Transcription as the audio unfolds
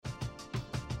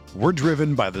We're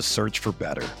driven by the search for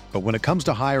better. But when it comes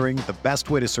to hiring, the best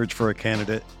way to search for a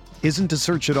candidate isn't to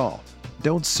search at all.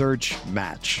 Don't search,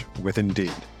 match with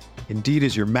Indeed. Indeed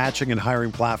is your matching and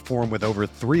hiring platform with over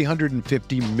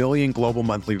 350 million global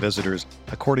monthly visitors,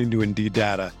 according to Indeed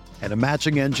data, and a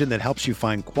matching engine that helps you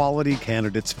find quality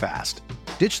candidates fast.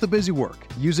 Ditch the busy work.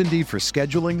 Use Indeed for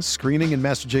scheduling, screening, and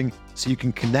messaging so you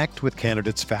can connect with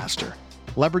candidates faster.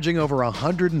 Leveraging over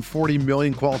 140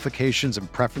 million qualifications and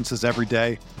preferences every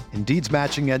day, Indeed's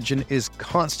matching engine is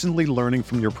constantly learning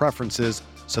from your preferences,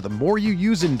 so the more you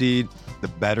use Indeed, the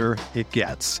better it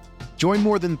gets. Join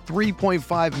more than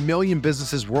 3.5 million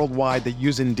businesses worldwide that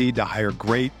use Indeed to hire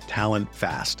great talent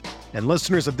fast. And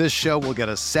listeners of this show will get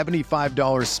a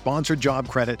 $75 sponsored job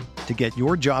credit to get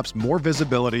your jobs more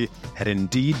visibility at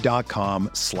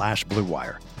Indeed.com/Blue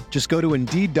Wire. Just go to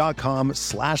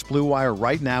Indeed.com/Blue Wire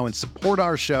right now and support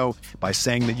our show by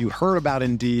saying that you heard about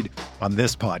Indeed on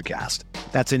this podcast.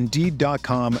 That's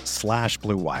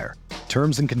Indeed.com/Blue Wire.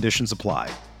 Terms and conditions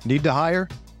apply. Need to hire?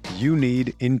 You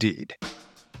need Indeed.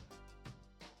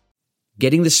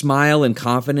 Getting the smile and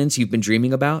confidence you've been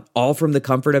dreaming about, all from the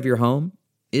comfort of your home,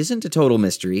 isn't a total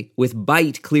mystery with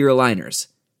Byte clear aligners.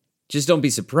 Just don't be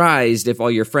surprised if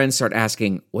all your friends start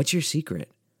asking, "What's your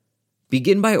secret?"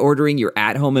 Begin by ordering your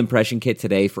at-home impression kit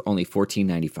today for only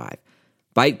 $14.95.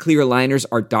 Byte clear aligners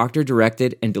are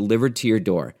doctor-directed and delivered to your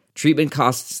door. Treatment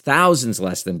costs thousands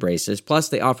less than braces, plus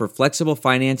they offer flexible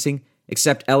financing,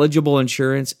 accept eligible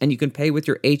insurance, and you can pay with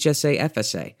your HSA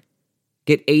FSA.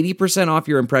 Get 80% off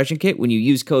your impression kit when you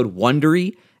use code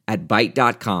WONDERY at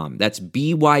Byte.com. That's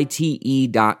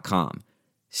BYTE.com.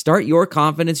 Start your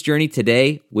confidence journey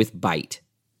today with Byte.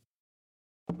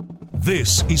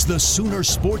 This is the Sooner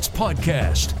Sports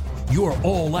Podcast, your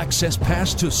all-access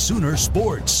pass to Sooner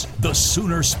Sports. The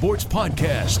Sooner Sports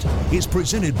Podcast is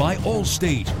presented by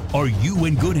Allstate. Are you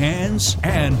in good hands?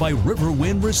 And by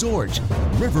Riverwind Resort.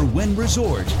 Riverwind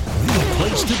Resort, the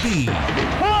place to be.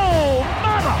 Oh,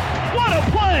 mama! What a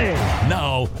play!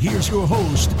 Now, here's your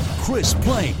host, Chris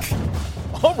Plank.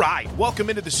 All right, welcome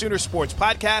into the Sooner Sports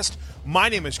Podcast. My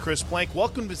name is Chris Plank.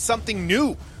 Welcome to something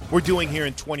new we're doing here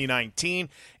in 2019.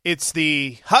 It's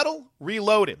the Huddle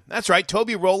Reloaded. That's right,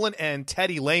 Toby, Rowland, and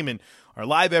Teddy Lehman are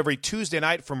live every Tuesday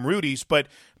night from Rudy's, but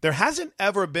there hasn't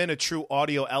ever been a true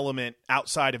audio element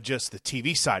outside of just the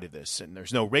TV side of this, and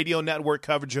there's no radio network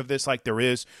coverage of this like there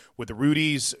is with the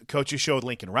Rudy's Coaches Show with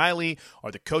Lincoln Riley,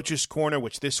 or the Coaches Corner,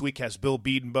 which this week has Bill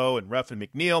Bedenbaugh and Ruffin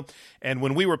McNeil. And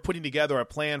when we were putting together our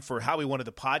plan for how we wanted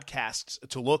the podcasts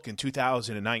to look in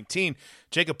 2019,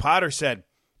 Jacob Potter said,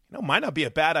 might not be a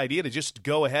bad idea to just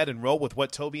go ahead and roll with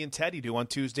what Toby and Teddy do on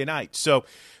Tuesday night. So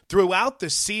throughout the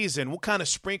season, we'll kind of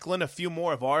sprinkle in a few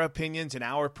more of our opinions and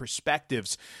our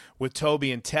perspectives with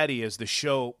Toby and Teddy as the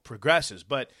show progresses.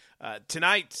 But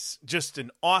tonight's just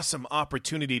an awesome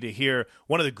opportunity to hear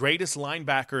one of the greatest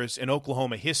linebackers in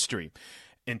Oklahoma history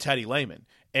in Teddy Lehman,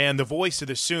 and the voice of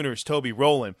the Sooners, Toby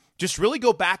Rowland, just really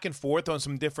go back and forth on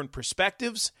some different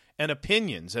perspectives and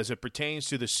opinions as it pertains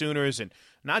to the Sooners, and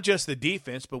not just the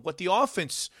defense, but what the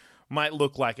offense might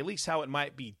look like, at least how it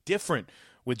might be different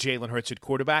with Jalen Hurts at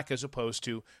quarterback as opposed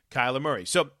to Kyler Murray.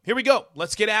 So here we go.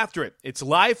 Let's get after it. It's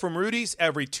live from Rudy's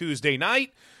every Tuesday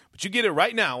night, but you get it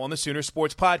right now on the Sooner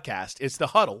Sports Podcast. It's the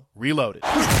Huddle Reloaded.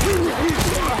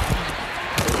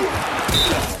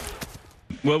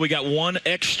 Well, we got one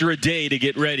extra day to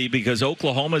get ready because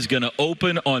Oklahoma is going to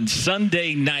open on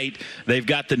Sunday night. They've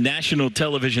got the national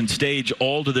television stage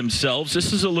all to themselves.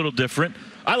 This is a little different.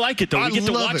 I like it, though. We get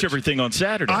to watch everything on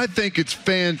Saturday. I think it's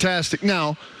fantastic.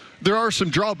 Now, there are some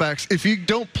drawbacks. If you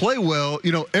don't play well,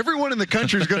 everyone in the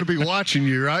country is going to be watching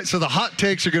you, right? So the hot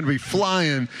takes are going to be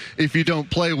flying if you don't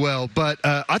play well. But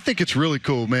I think it's really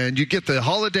cool, man. You get the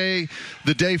holiday,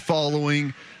 the day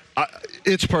following.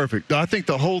 It's perfect. I think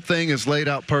the whole thing is laid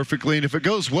out perfectly, and if it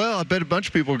goes well, I bet a bunch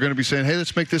of people are going to be saying, hey,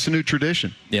 let's make this a new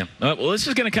tradition. Yeah. Well, this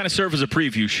is going to kind of serve as a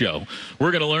preview show.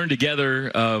 We're going to learn together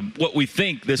what we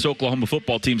think this Oklahoma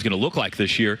football team is going to look like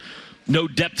this year. No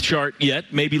depth chart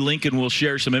yet. Maybe Lincoln will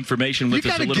share some information with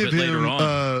us a little bit later on. You got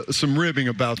to give him some ribbing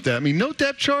about that. I mean, no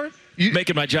depth chart?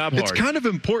 Making my job hard. It's kind of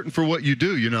important for what you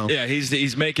do, Yeah,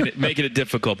 he's making it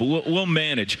difficult, but we'll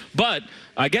manage. But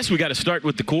I guess we got to start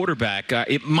with the quarterback.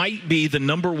 It might be the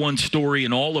number one story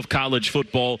in all of college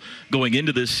football going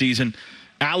into this season.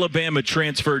 Alabama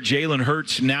transfer Jalen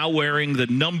Hurts now wearing the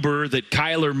number that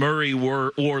Kyler Murray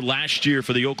wore last year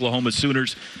for the Oklahoma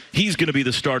Sooners. He's going to be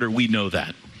the starter. We know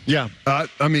that. Yeah, I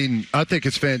think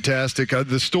it's fantastic.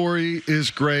 The story is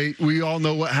great. We all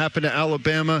know what happened to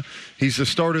Alabama. He's a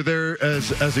starter there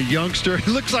as a youngster.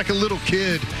 He looks like a little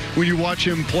kid when you watch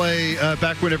him play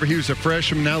back whenever he was a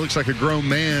freshman. Now looks like a grown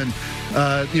man.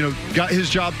 got his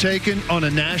job taken on a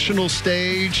national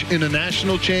stage in a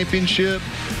national championship.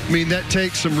 I mean, that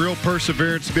takes some real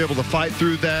perseverance to be able to fight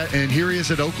through that. And here he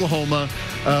is at Oklahoma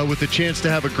with a chance to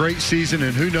have a great season,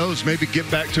 and who knows, maybe get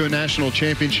back to a national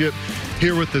championship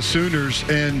here with the Sooners.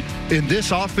 And in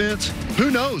this offense,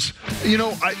 who knows?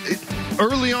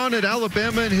 Early on at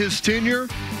Alabama in his tenure,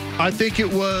 I think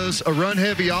it was a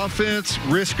run-heavy offense,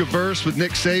 risk-averse with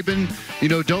Nick Saban.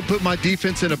 Don't put my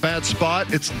defense in a bad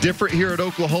spot. It's different here at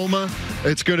Oklahoma.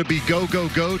 It's going to be go, go,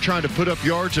 go, trying to put up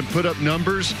yards and put up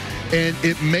numbers. And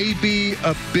it may be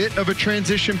a bit of a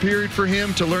transition period for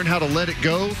him to learn how to let it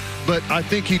go, but I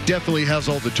think he definitely has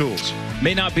all the tools.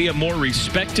 May not be a more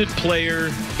respected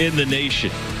player in the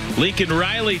nation. Lincoln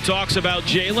Riley talks about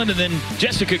Jalen, and then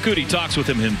Jessica Cootie talks with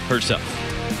him herself.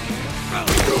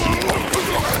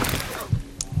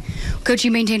 Coach,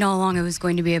 you maintained all along it was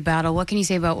going to be a battle. What can you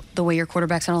say about the way your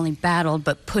quarterbacks not only battled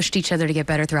but pushed each other to get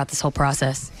better throughout this whole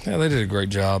process? Yeah, they did a great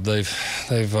job. They've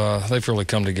really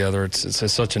come together.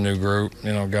 It's such a new group,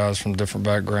 guys from different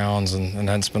backgrounds and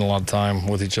hadn't spent a lot of time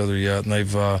with each other yet. And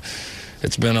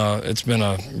it's been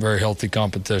a very healthy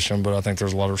competition, but I think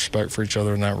there's a lot of respect for each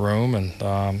other in that room, and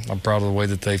I'm proud of the way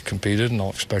that they've competed, and I'll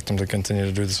expect them to continue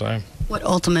to do the same. What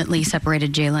ultimately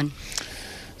separated Jalen?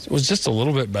 It was just a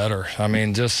little bit better. I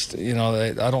mean,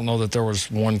 I don't know that there was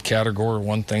one category or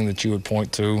one thing that you would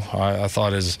point to. I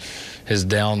thought his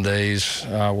down days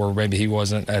where maybe he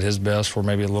wasn't at his best were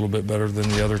maybe a little bit better than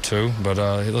the other two. But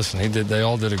listen, they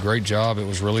all did a great job. It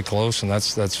was really close, and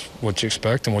that's what you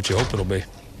expect and what you hope it'll be.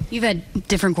 You've had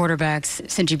different quarterbacks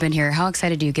since you've been here. How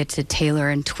excited do you get to tailor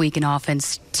and tweak an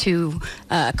offense to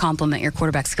complement your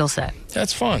quarterback skill set?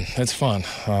 It's fun. It's fun.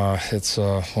 It's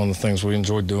one of the things we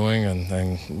enjoy doing,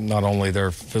 and not only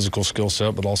their physical skill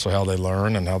set, but also how they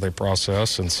learn and how they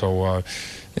process. And so,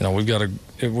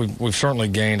 we've certainly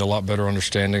gained a lot better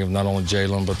understanding of not only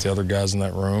Jalen, but the other guys in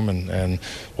that room and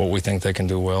what we think they can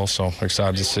do well. So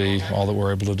excited to see all that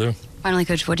we're able to do. Finally,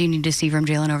 Coach, what do you need to see from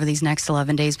Jalen over these next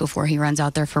 11 days before he runs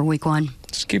out there for week one?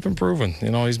 Just keep improving.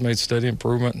 He's made steady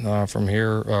improvement from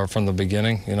the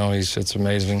beginning. It's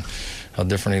amazing how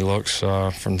different he looks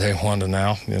from day one to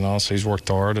now. So he's worked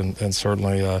hard, and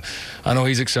certainly I know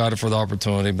he's excited for the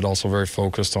opportunity, but also very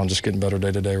focused on just getting better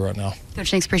day to day right now. Coach,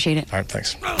 thanks. Appreciate it. All right,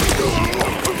 thanks.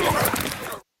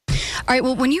 All right,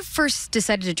 well, when you first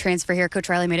decided to transfer here, Coach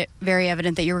Riley made it very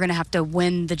evident that you were going to have to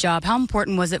win the job. How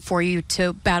important was it for you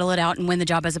to battle it out and win the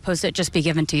job as opposed to it just be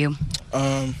given to you?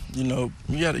 You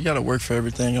got to work for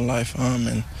everything in life.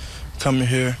 And coming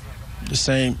here, the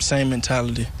same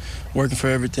mentality, working for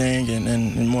everything,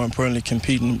 and more importantly,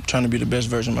 competing, trying to be the best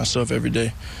version of myself every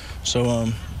day. So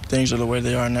things are the way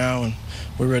they are now, and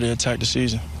we're ready to attack the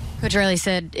season. Coach Riley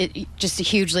said just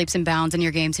huge leaps and bounds in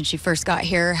your game since you first got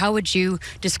here. How would you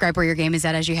describe where your game is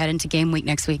at as you head into game week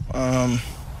next week? I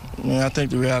think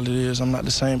the reality is I'm not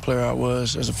the same player I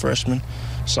was as a freshman,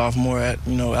 sophomore at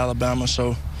Alabama.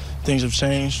 So things have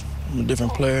changed. I'm a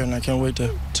different player, and I can't wait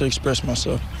to express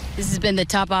myself. This has been the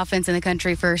top offense in the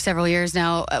country for several years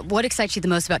now. What excites you the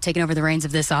most about taking over the reins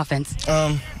of this offense?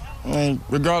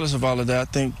 Regardless of all of that, I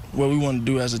think what we want to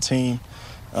do as a team,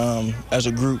 as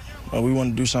a group, we want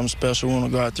to do something special. We want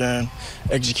to go out there and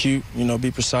execute, be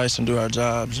precise and do our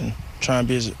jobs and try and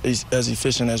be as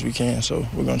efficient as we can. So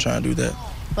we're going to try and do that.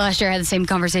 Last year I had the same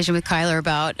conversation with Kyler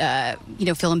about,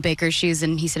 filling Baker's shoes,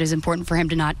 and he said it was important for him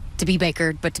to be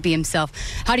Baker, but to be himself.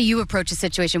 How do you approach a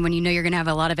situation when you know you're going to have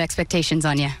a lot of expectations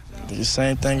on you? The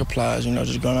same thing applies,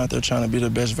 just going out there trying to be the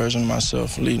best version of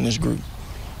myself, leading this group.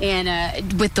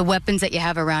 And with the weapons that you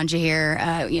have around you here,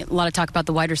 a lot of talk about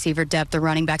the wide receiver depth, the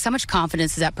running backs. How much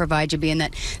confidence does that provide you, being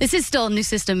that this is still a new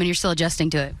system and you're still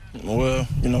adjusting to it? Well,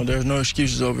 there's no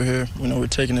excuses over here. We're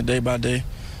taking it day by day.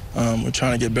 We're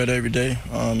trying to get better every day,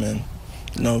 and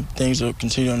things will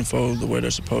continue to unfold the way they're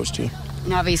supposed to.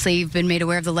 And obviously, you've been made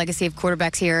aware of the legacy of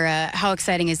quarterbacks here. How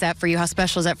exciting is that for you? How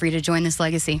special is that for you to join this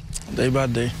legacy? Day by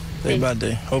day, day by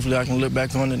day. Hopefully, I can look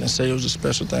back on it and say it was a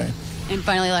special thing. And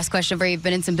finally, last question for you. You've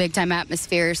been in some big-time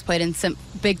atmospheres, played in some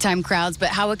big-time crowds, but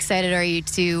how excited are you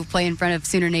to play in front of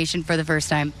Sooner Nation for the first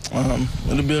time?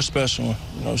 It'll be a special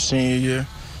one, senior year.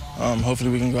 Hopefully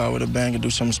we can go out with a bang and do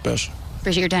something special.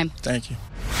 Appreciate your time. Thank you.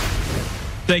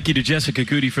 Thank you to Jessica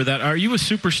Cootie for that. Are you a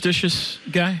superstitious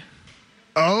guy?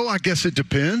 Oh, I guess it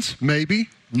depends. Maybe.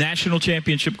 National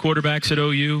championship quarterbacks at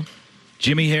OU.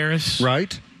 Jimmy Harris.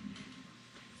 Right.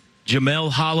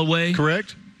 Jamel Holloway.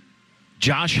 Correct.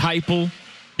 Josh Heupel.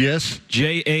 Yes.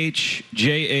 JH.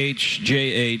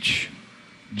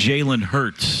 Jalen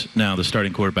Hurts, now the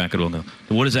starting quarterback at Oklahoma.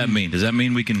 What does that mean? Does that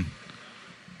mean we can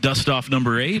dust off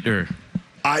number 8? Or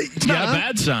it's not a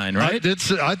bad sign, right?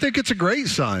 I think it's a great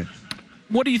sign.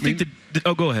 What do you think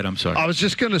oh, go ahead. I'm sorry. I was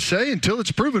just going to say, until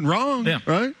it's proven wrong,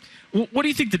 right? What do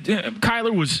you think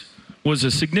Kyler was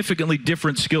a significantly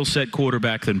different skill set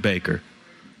quarterback than Baker?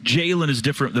 Jalen is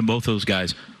different than both those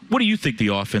guys. What do you think the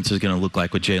offense is going to look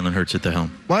like with Jalen Hurts at the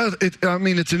helm? Well,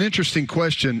 it's an interesting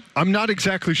question. I'm not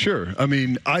exactly sure.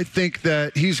 I think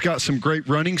that he's got some great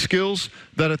running skills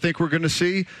that I think we're going to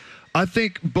see. I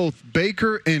think both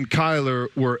Baker and Kyler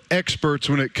were experts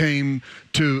when it came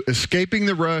to escaping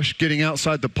the rush, getting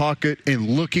outside the pocket, and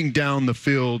looking down the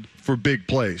field for big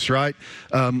plays, right?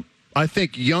 I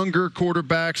think younger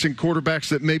quarterbacks and quarterbacks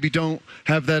that maybe don't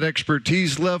have that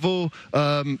expertise level,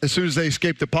 as soon as they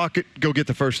escape the pocket, go get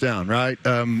the first down, right?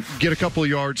 Get a couple of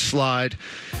yards, slide.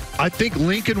 I think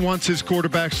Lincoln wants his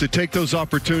quarterbacks to take those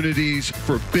opportunities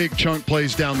for big chunk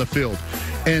plays down the field.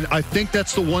 And I think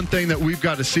that's the one thing that we've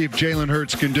got to see if Jalen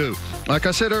Hurts can do. Like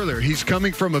I said earlier, he's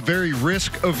coming from a very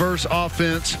risk-averse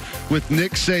offense with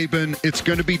Nick Saban. It's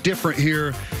going to be different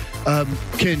here.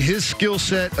 Can his skill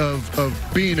set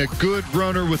of being a good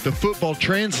runner with the football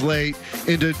translate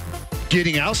into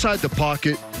getting outside the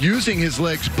pocket, using his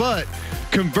legs, but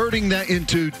converting that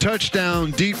into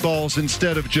touchdown deep balls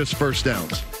instead of just first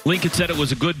downs? Lincoln said it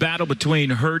was a good battle between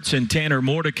Hurts and Tanner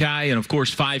Mordecai, and, of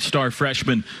course, 5-star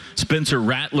freshman Spencer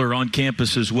Rattler on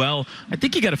campus as well. I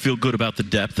think you got to feel good about the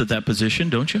depth at that position,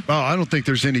 don't you? Oh, I don't think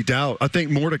there's any doubt. I think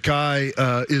Mordecai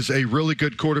is a really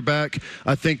good quarterback.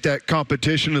 I think that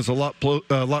competition is a lot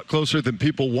closer than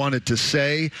people wanted to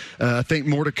say. I think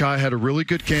Mordecai had a really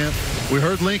good camp. We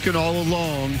heard Lincoln all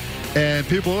along, and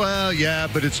people, well, yeah,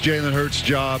 but it's Jalen Hurts'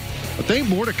 job. I think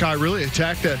Mordecai really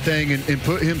attacked that thing and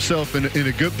put himself in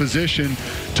a good position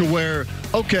to where,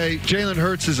 okay, Jalen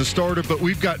Hurts is a starter, but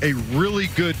we've got a really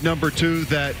good number 2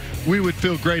 that we would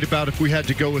feel great about if we had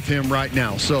to go with him right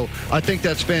now. So I think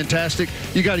that's fantastic.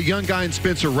 You got a young guy in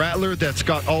Spencer Rattler that's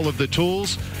got all of the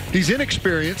tools. He's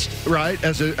inexperienced, right,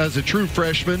 as a true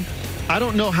freshman. I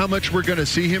don't know how much we're going to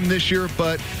see him this year,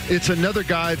 but it's another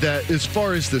guy that, as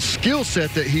far as the skill set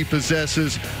that he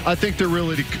possesses, I think they're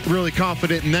really, really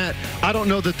confident in that. I don't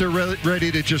know that they're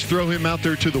ready to just throw him out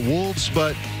there to the wolves,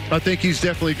 but I think he's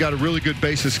definitely got a really good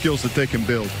base of skills that they can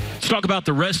build. Let's talk about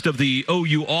the rest of the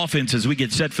OU offense as we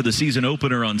get set for the season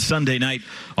opener on Sunday night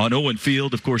on Owen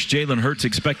Field. Of course, Jalen Hurts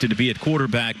expected to be at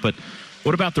quarterback, but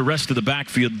what about the rest of the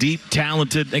backfield? Deep,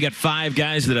 talented. They got 5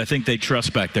 guys that I think they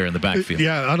trust back there in the backfield.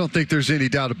 Yeah, I don't think there's any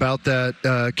doubt about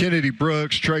that. Kennedy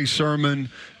Brooks, Trey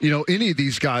Sermon, any of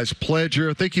these guys,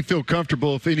 Pledger, I think you feel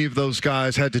comfortable if any of those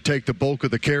guys had to take the bulk of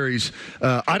the carries.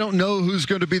 I don't know who's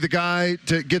going to be the guy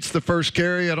that gets the first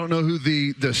carry. I don't know who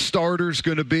the starter's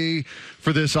going to be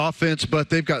for this offense, but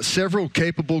they've got several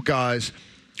capable guys.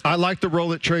 I like the role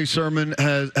that Trey Sermon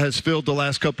has filled the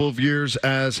last couple of years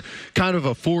as kind of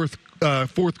a fourth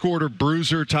quarter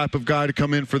bruiser type of guy to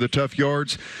come in for the tough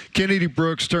yards. Kennedy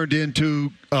Brooks turned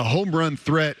into a home run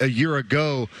threat a year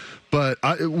ago, but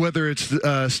whether it's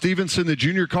Stevenson, the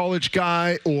junior college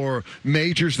guy, or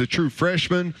Majors, the true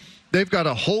freshman, they've got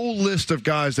a whole list of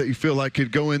guys that you feel like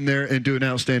could go in there and do an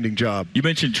outstanding job. You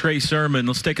mentioned Trey Sermon.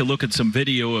 Let's take a look at some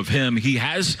video of him. He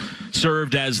has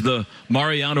served as the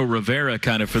Mariano Rivera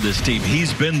kind of for this team.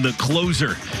 He's been the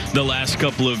closer the last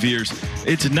couple of years.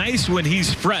 It's nice when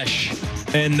he's fresh.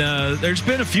 And there's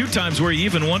been a few times where you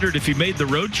even wondered if he made the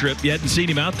road trip. You hadn't seen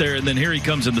him out there, and then here he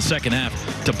comes in the second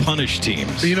half to punish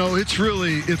teams.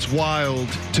 It's wild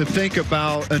to think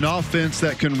about an offense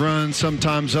that can run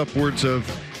sometimes upwards of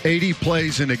 80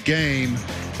 plays in a game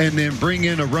and then bring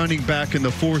in a running back in the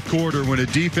fourth quarter when a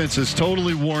defense is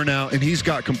totally worn out and he's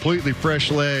got completely fresh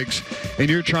legs, and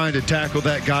you're trying to tackle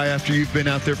that guy after you've been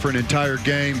out there for an entire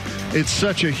game. It's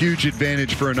such a huge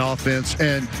advantage for an offense,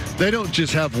 and they don't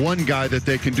just have one guy that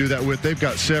they can do that with. They've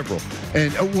got several.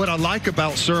 And what I like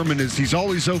about Sermon is he's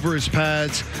always over his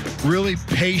pads, really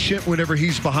patient whenever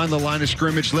he's behind the line of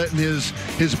scrimmage, letting his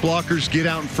blockers get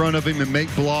out in front of him and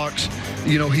make blocks.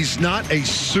 He's not a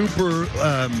super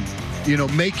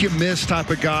make you miss type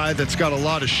of guy that's got a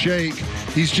lot of shake.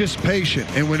 He's just patient,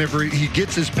 and whenever he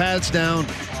gets his pads down,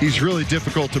 he's really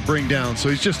difficult to bring down. So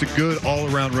he's just a good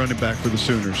all-around running back for the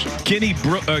Sooners.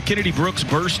 Kennedy Brooks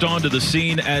burst onto the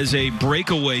scene as a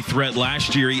breakaway threat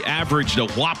last year. He averaged a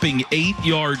whopping 8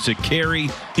 yards a carry.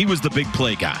 He was the big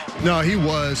play guy. No, he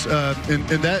was, and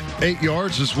that 8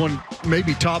 yards is one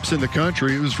maybe tops in the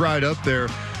country. It was right up there.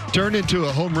 turned into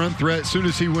a home run threat as soon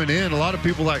as he went in. A lot of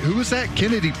people like, who is that?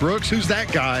 Kennedy Brooks? Who's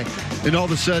that guy? And all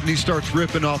of a sudden he starts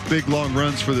ripping off big, long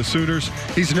runs for the Sooners.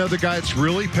 He's another guy that's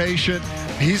really patient.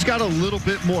 He's got a little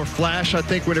bit more flash, I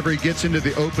think, whenever he gets into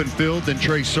the open field than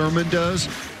Trey Sermon does.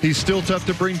 He's still tough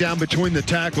to bring down between the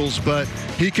tackles, but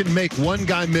he can make one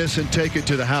guy miss and take it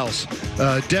to the house.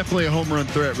 Definitely a home run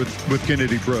threat with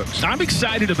Kennedy Brooks. I'm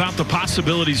excited about the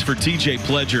possibilities for TJ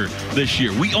Pledger this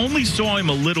year. We only saw him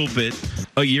a little bit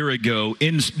a year ago,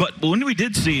 but when we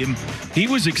did see him, he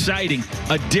was exciting.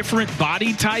 A different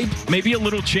body type, maybe a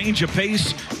little change of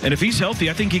pace, and if he's healthy,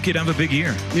 I think he could have a big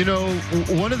year. You know,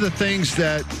 one of the things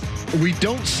that we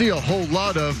don't see a whole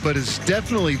lot of, but is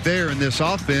definitely there in this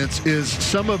offense, is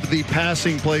some of the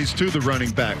passing plays to the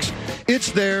running backs.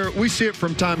 It's there. We see it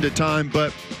from time to time,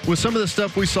 but with some of the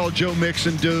stuff we saw Joe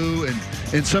Mixon do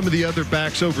and some of the other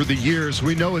backs over the years,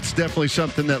 we know it's definitely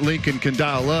something that Lincoln can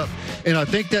dial up, and I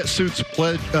think that suits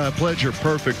Pledger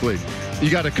perfectly. You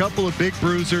got a couple of big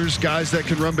bruisers, guys that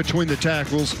can run between the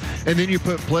tackles, and then you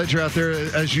put Pledger out there,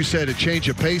 as you said, a change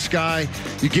of pace guy.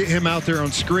 You get him out there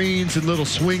on screens and little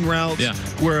swing routes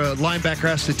where a linebacker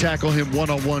has to tackle him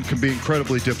one-on-one can be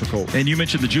incredibly difficult. And you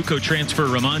mentioned the JUCO transfer,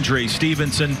 Ramondre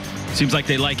Stevenson. Seems like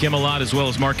they like him a lot, as well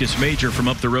as Marcus Major from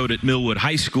up the road at Millwood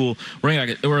High School. We're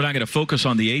not going to focus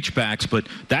on the H-backs, but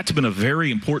that's been a very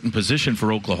important position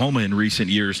for Oklahoma in recent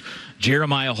years.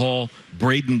 Jeremiah Hall,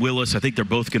 Braden Willis, I think they're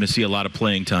both going to see a lot of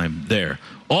playing time there.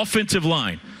 Offensive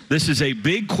line. This is a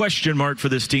big question mark for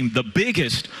this team, the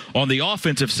biggest on the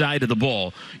offensive side of the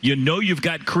ball. You know you've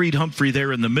got Creed Humphrey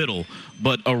there in the middle,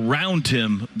 but around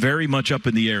him, very much up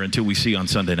in the air until we see on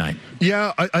Sunday night.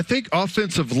 Yeah, I think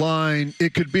offensive line,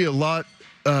 it could be a lot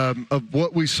of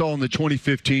what we saw in the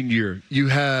 2015 year. You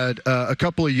had a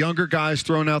couple of younger guys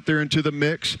thrown out there into the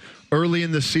mix. Early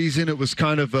in the season, it was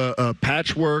kind of a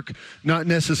patchwork, not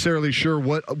necessarily sure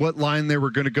what line they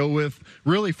were going to go with,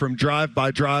 really from drive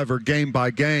by drive or game by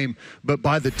game. But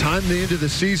by the time the end of the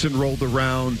season rolled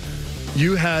around,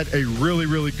 you had a really,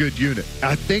 really good unit.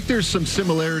 I think there's some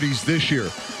similarities this year.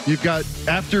 You've got,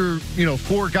 after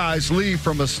 4 guys leave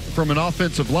from an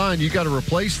offensive line, you got to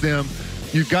replace them.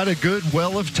 You've got a good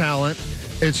well of talent.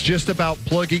 It's just about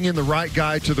plugging in the right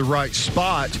guy to the right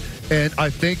spot. And I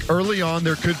think early on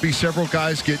there could be several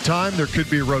guys get time. There could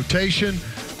be a rotation,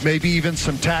 maybe even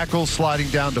some tackles sliding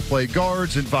down to play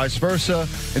guards and vice versa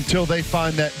until they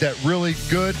find that really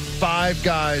good 5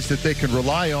 guys that they can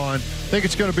rely on. I think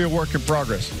it's going to be a work in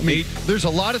progress. I mean, there's a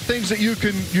lot of things that you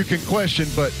can question,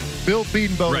 but Bill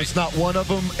Bedenbaugh is not one of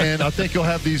them, and I think you'll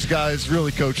have these guys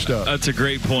really coached up. That's a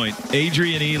great point.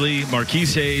 Adrian Ely,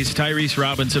 Marquise Hayes, Tyrese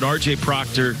Robinson, R.J.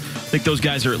 Proctor, I think those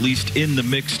guys are at least in the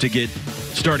mix to get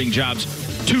starting jobs.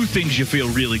 2 things you feel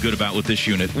really good about with this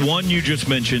unit. 1, you just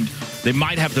mentioned, they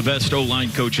might have the best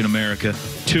O-line coach in America.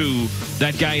 2,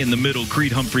 that guy in the middle,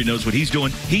 Creed Humphrey, knows what he's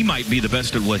doing. He might be the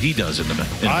best at what he does in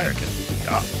America.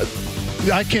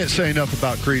 I can't say enough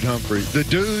about Creed Humphrey. The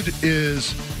dude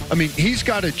is, he's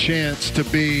got a chance to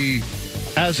be,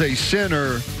 as a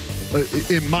center,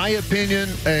 in my opinion,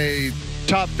 a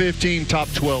top 15, top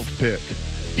 12 pick.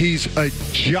 He's a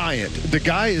giant. The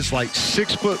guy is like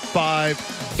 6'5",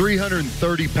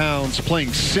 330 pounds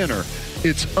playing center.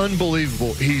 It's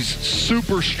unbelievable. He's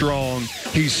super strong.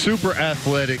 He's super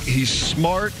athletic. He's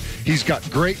smart. He's got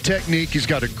great technique. He's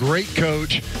got a great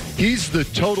coach. He's the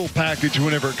total package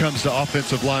whenever it comes to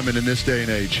offensive linemen in this day and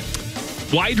age.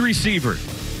 Wide receiver.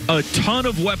 A ton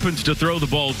of weapons to throw the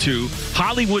ball to.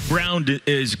 Hollywood Brown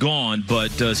is gone,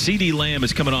 but CeeDee Lamb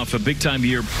is coming off a big-time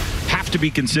year. Have to be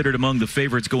considered among the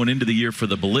favorites going into the year for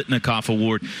the Biletnikoff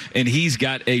Award, and he's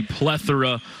got a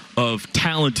plethora of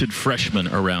talented freshmen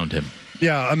around him.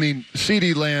 Yeah,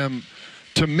 CeeDee Lamb,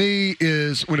 to me,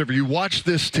 is whenever you watch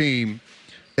this team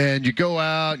and you go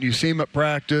out and you see him at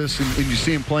practice and you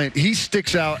see him playing, he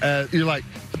sticks out as, you're like,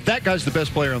 that guy's the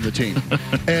best player on the team.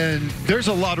 And there's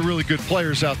a lot of really good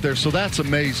players out there, so that's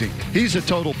amazing. He's a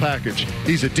total package.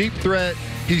 He's a deep threat.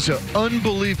 He's an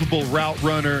unbelievable route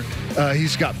runner.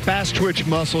 He's got fast twitch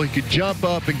muscle. He can jump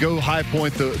up and go high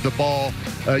point the ball.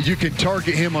 You can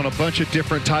target him on a bunch of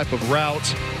different type of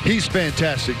routes. He's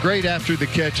fantastic. Great after the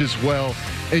catch as well.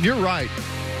 And you're right.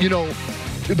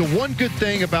 The one good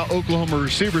thing about Oklahoma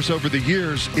receivers over the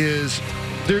years is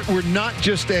we're not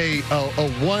just a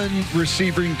one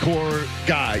receiving core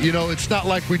guy. It's not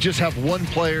like we just have one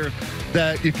player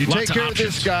that if you take care of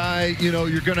this guy,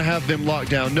 you're going to have them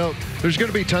locked down. No, there's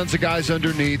going to be tons of guys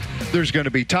underneath. There's going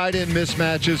to be tight end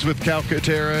mismatches with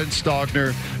Calcaterra and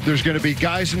Stogner. There's going to be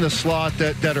guys in the slot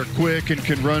that are quick and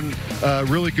can run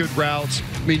really good routes.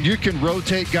 You can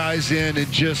rotate guys in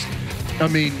and just,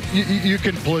 you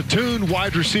can platoon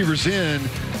wide receivers in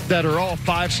that are all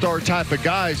five-star type of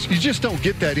guys. You just don't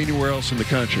get that anywhere else in the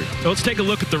country. Let's take a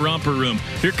look at the romper room.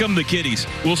 Here come the kiddies.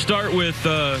 We'll start with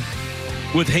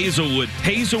Hazelwood.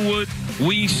 Hazelwood,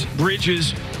 Weiss,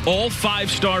 Bridges, all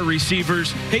five-star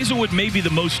receivers. Hazelwood may be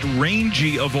the most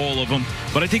rangy of all of them,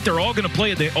 but I think they're all going to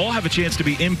play it. They all have a chance to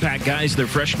be impact guys their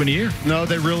freshman year. No,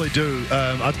 they really do.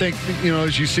 I think,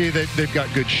 as you see, they've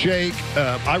got good shake.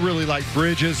 I really like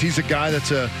Bridges. He's a guy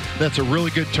that's a really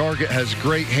good target, has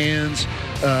great hands.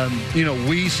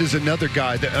 Weiss is another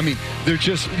guy that, they're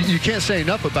just, you can't say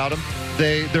enough about them.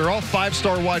 They're all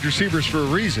five-star wide receivers for a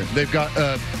reason. They've got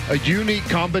a unique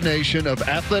combination of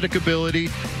athletic ability,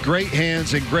 great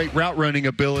hands, and great route running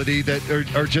ability that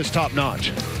are just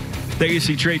top-notch. There you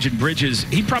see Trajan Bridges.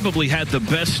 He probably had the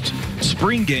best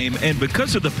spring game, and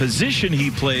because of the position he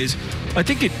plays, I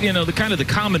think the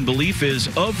common belief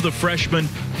is of the freshmen,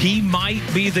 he might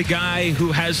be the guy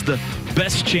who has the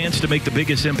best chance to make the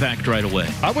biggest impact right away.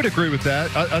 I would agree with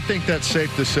that. I think that's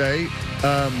safe to say.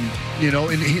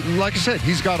 And he, like I said,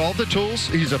 he's got all the tools.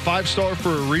 He's a five-star for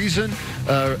a reason.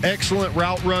 Excellent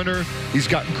route runner. He's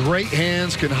got great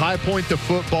hands, can high point the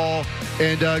football,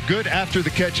 and good after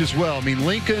the catch as well.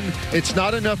 Lincoln, it's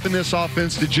not enough in this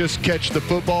offense to just catch the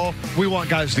football. We want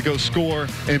guys to go score,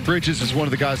 and Bridges is one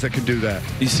of the guys that can do that.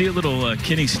 You see a little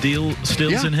Kenny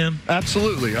Stills in him?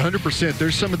 Absolutely, 100%.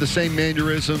 There's some of the same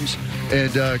mannerisms,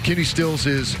 and Kenny Stills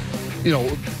is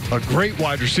a great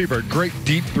wide receiver, a great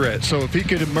deep threat. So if he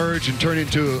could emerge and turn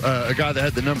into a guy that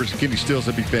had the numbers of Kenny Stills,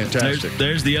 that'd be fantastic.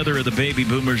 There's the other of the baby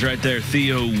boomers right there,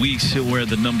 Theo Weiss. He'll wear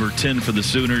the number 10 for the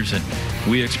Sooners, and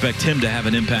we expect him to have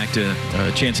an impact,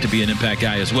 a chance to be an impact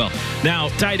guy as well. Now,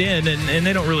 tight end, and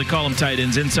they don't really call them tight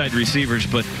ends, inside receivers,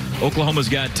 but Oklahoma's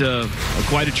got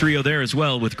quite a trio there as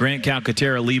well with Grant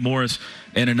Calcaterra, Lee Morris,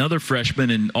 and another freshman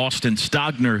in Austin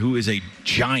Stogner, who is a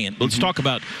giant. Let's talk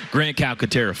about Grant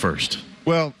Calcaterra first.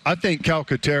 Well, I think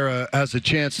Calcaterra has a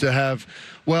chance to have,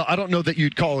 I don't know that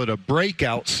you'd call it a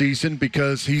breakout season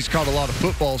because he's caught a lot of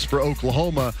footballs for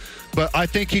Oklahoma, but I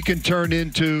think he can turn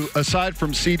into, aside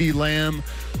from CeeDee Lamb,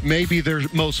 maybe their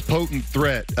most potent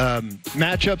threat.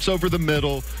 Matchups over the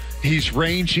middle. He's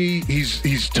rangy.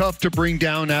 He's tough to bring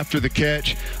down after the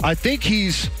catch. I think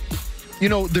he's...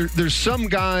 there's some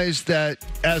guys that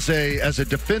as a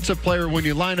defensive player, when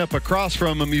you line up across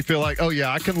from him, you feel like, oh,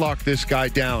 yeah, I can lock this guy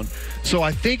down. So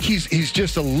I think he's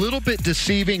just a little bit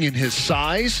deceiving in his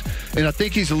size, and I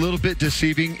think he's a little bit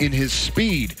deceiving in his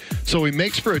speed. So he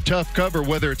makes for a tough cover,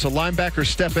 whether it's a linebacker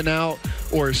stepping out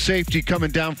or a safety coming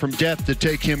down from depth to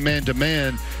take him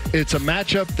man-to-man. It's a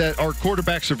matchup that our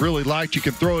quarterbacks have really liked. You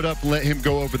can throw it up and let him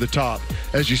go over the top.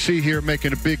 As you see here,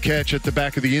 making a big catch at the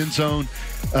back of the end zone.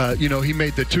 He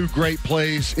made the two great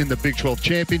plays in the Big 12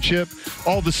 championship.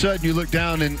 All of a sudden, you look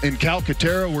down, and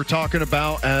Calcaterra we're talking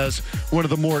about as one of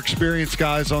the more experienced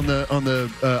guys on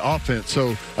the offense.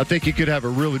 So I think he could have a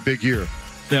really big year.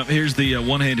 Now, here's the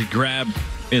one-handed grab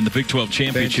in the Big 12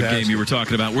 championship game you were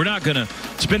talking about. We're not going to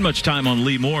spend much time on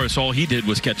Lee Morris. All he did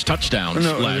was catch touchdowns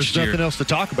last year. There's nothing else to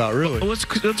talk about, really. Well, let's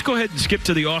go ahead and skip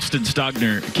to the Austin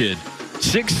Stogner kid.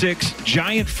 6'6",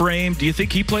 giant frame. Do you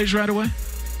think he plays right away?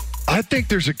 I think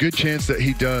there's a good chance that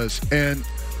he does. And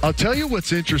I'll tell you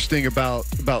what's interesting about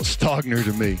Stogner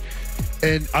to me.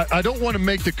 And I don't want to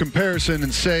make the comparison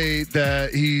and say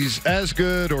that he's as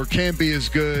good or can be as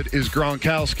good as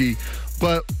Gronkowski.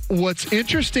 But what's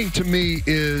interesting to me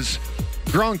is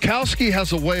Gronkowski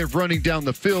has a way of running down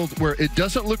the field where it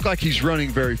doesn't look like he's running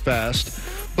very fast,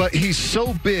 but he's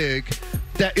so big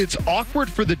that it's awkward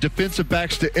for the defensive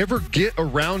backs to ever get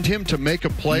around him to make a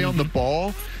play on the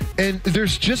ball. And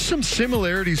there's just some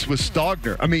similarities with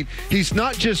Stogner. He's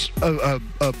not just a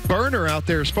burner out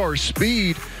there as far as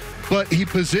speed, but he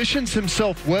positions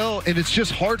himself well, and it's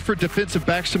just hard for defensive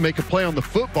backs to make a play on the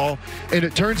football, and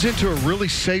it turns into a really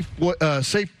safe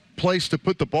place to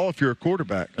put the ball if you're a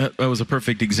quarterback. That was a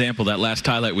perfect example. That last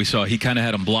highlight we saw, he kind of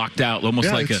had him blocked out,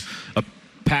 almost like a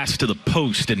pass to the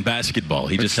post in basketball.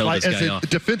 He just held this guy off. As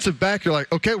a defensive back, you're like,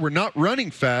 okay, we're not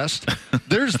running fast.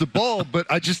 There's the ball, but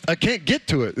I can't get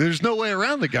to it. There's no way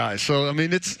around the guy. So,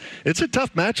 it's a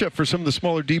tough matchup for some of the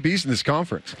smaller DBs in this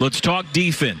conference. Let's talk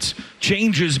defense.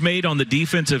 Changes made on the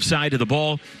defensive side of the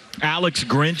ball. Alex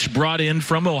Grinch brought in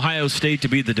from Ohio State to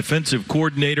be the defensive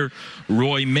coordinator.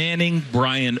 Roy Manning,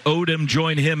 Brian Odom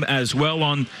joined him as well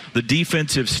on the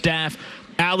defensive staff.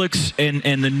 Alex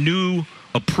and the new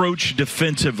approach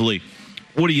defensively.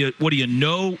 What do you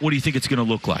know? What do you think it's going to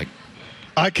look like?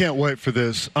 I can't wait for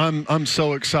this. I'm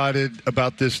so excited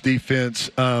about this defense.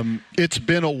 It's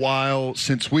been a while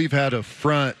since we've had a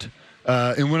front,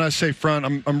 and when I say front,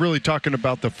 I'm really talking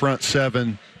about the front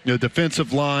seven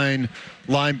defensive line,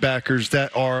 linebackers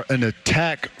that are an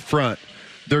attack front.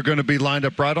 They're going to be lined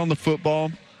up right on the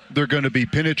football. They're going to be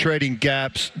penetrating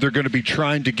gaps. They're going to be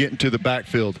trying to get into the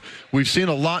backfield. We've seen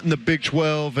a lot in the Big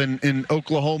 12 and in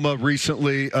Oklahoma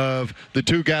recently of the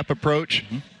two-gap approach.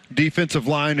 Mm-hmm. Defensive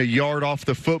line a yard off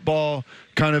the football,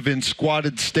 kind of in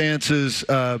squatted stances,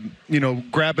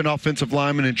 grabbing offensive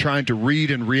linemen and trying to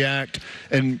read and react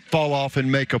and fall off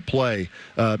and make a play.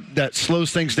 That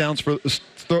slows things down for the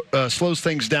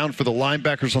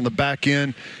linebackers on the back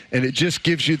end, and it just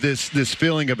gives you this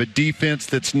feeling of a defense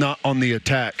that's not on the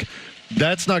attack.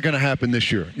 That's not going to happen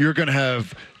this year. You're going to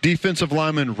have defensive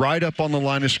linemen right up on the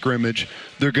line of scrimmage.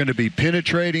 They're going to be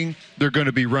penetrating. They're going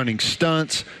to be running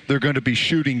stunts. They're going to be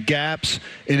shooting gaps,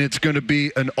 and it's going to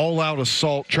be an all-out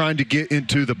assault trying to get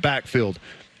into the backfield.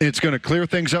 It's going to clear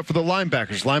things up for the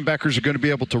linebackers. Linebackers are going to be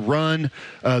able to run.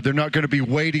 They're not going to be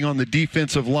waiting on the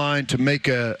defensive line to make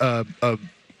a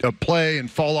play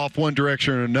and fall off one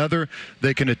direction or another.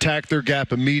 They can attack their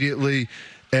gap immediately.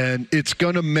 And it's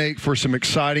going to make for some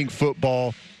exciting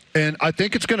football. And I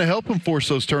think it's going to help them force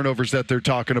those turnovers that they're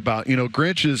talking about.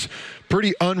 Grinch is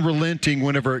pretty unrelenting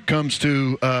whenever it comes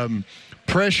to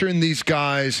pressuring these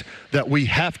guys that we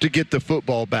have to get the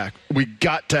football back. We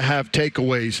got to have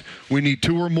takeaways. We need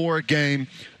 2 or more a game.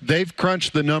 They've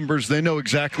crunched the numbers. They know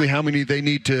exactly how many they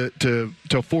need to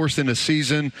force in a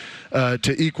season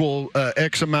to equal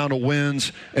X amount of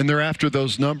wins. And they're after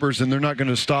those numbers, and they're not going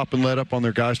to stop and let up on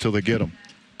their guys till they get them.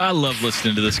 I love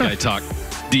listening to this guy talk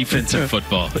defensive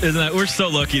football. Isn't that? We're so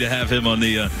lucky to have him on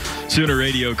the Sooner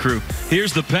Radio crew.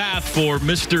 Here's the path for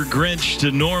Mr. Grinch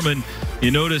to Norman. You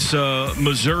notice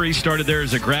Missouri started there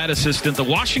as a grad assistant. The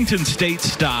Washington State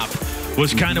stop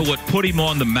was kind of what put him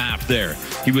on the map there.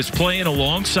 He was playing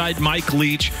alongside Mike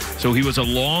Leach, so he was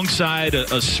alongside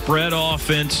a spread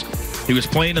offense. He was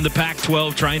playing in the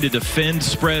Pac-12, trying to defend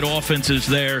spread offenses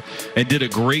there, and did a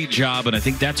great job. And I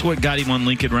think that's what got him on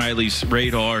Lincoln Riley's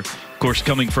radar, of course,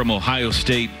 coming from Ohio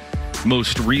State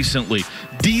most recently.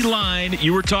 D-line,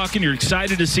 you were talking, you're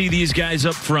excited to see these guys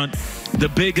up front, the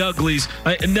big uglies.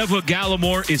 Neville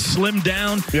Gallimore is slimmed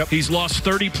down. Yep. He's lost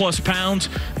 30-plus pounds.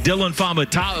 Dylan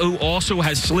Famatau also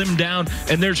has slimmed down,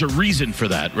 and there's a reason for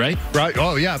that, right? Right.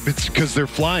 Oh, yeah. It's because they're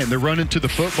flying. They're running to the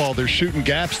football. They're shooting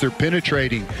gaps. They're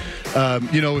penetrating.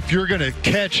 If you're going to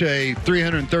catch a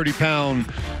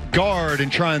 330-pound guard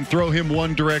and try and throw him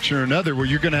one direction or another, well,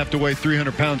 you're going to have to weigh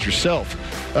 300 pounds yourself.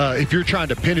 If you're trying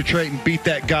to penetrate and beat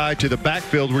that guy to the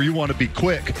backfield where you want to be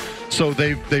quick. So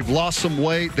they've lost some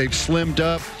weight. They've slimmed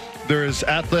up. They're as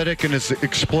athletic and as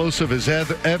explosive as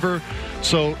ever.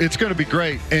 So it's going to be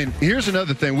great. And here's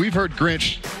another thing. We've heard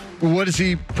Grinch, what does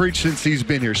he preach since he's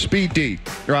been here? Speed D,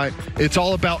 right? It's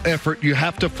all about effort. You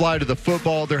have to fly to the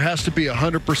football. There has to be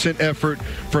 100% effort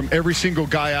from every single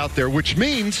guy out there, which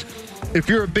means if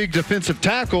you're a big defensive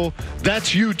tackle,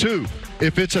 that's you too.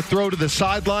 If it's a throw to the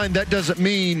sideline, that doesn't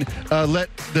mean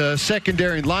let the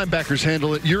secondary and linebackers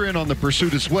handle it. You're in on the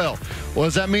pursuit as well. Well,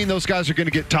 does that mean those guys are going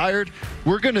to get tired?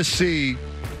 We're going to see,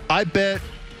 I bet,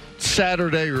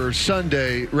 Saturday or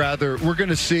Sunday, rather, we're going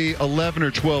to see 11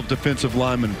 or 12 defensive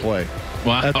linemen play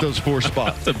at those 4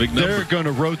 spots. That's a big number. They're going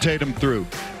to rotate them through.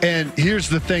 And here's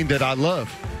the thing that I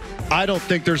love. I don't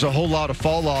think there's a whole lot of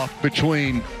fall off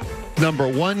between number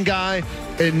 1 guy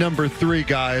and number 3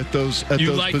 guy at those positions.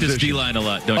 You like this D-line a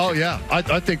lot, don't you? Oh, yeah.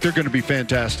 I think they're going to be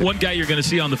fantastic. One guy you're going to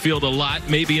see on the field a lot,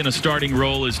 maybe in a starting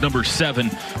role, is number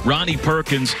 7. Ronnie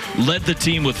Perkins led the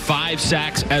team with 5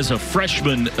 sacks as a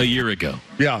freshman a year ago.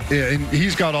 Yeah, and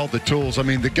he's got all the tools. I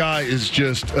mean, the guy is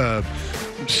just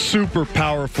super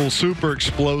powerful, super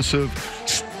explosive,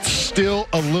 still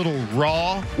a little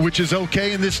raw, which is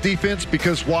okay in this defense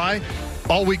because why?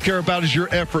 All we care about is your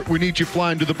effort. We need you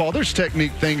flying to the ball. There's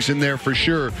technique things in there for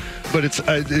sure, but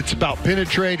it's about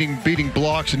penetrating, beating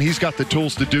blocks, and he's got the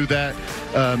tools to do that.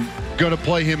 Going to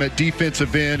play him at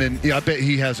defensive end, and I bet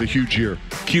he has a huge year.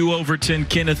 Q Overton,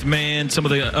 Kenneth Mann, some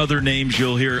of the other names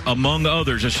you'll hear, among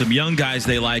others. There's some young guys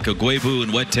they like, Ogwebu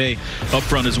and Wete up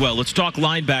front as well. Let's talk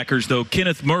linebackers, though.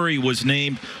 Kenneth Murray was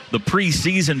named the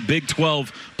preseason Big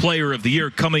 12 Player of the Year,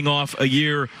 coming off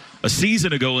a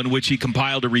season ago in which he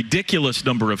compiled a ridiculous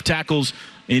number of tackles,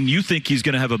 and you think he's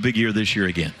going to have a big year this year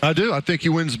again? I do. I think he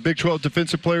wins Big 12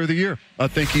 Defensive Player of the Year. I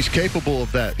think he's capable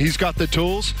of that. He's got the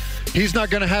tools. He's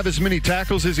not going to have as many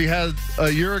tackles as he had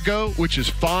a year ago, which is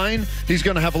fine. He's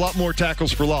going to have a lot more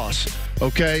tackles for loss.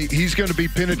 Okay? He's going to be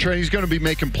penetrating. He's going to be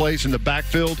making plays in the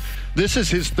backfield. This is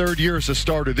his 3rd year as a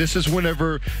starter. This is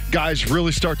whenever guys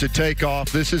really start to take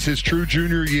off. This is his true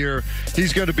junior year.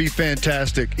 He's going to be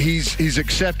fantastic. He's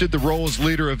accepted the role as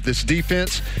leader of this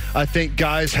defense. I think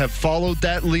guys have followed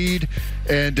that that lead,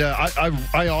 and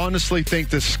I honestly think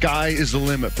the sky is the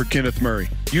limit for Kenneth Murray.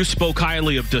 You spoke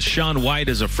highly of Deshaun White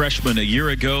as a freshman a year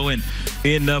ago, and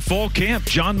in fall camp,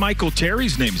 John Michael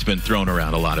Terry's name's been thrown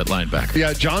around a lot at linebacker.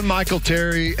 Yeah, John Michael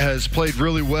Terry has played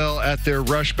really well at their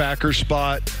rush backer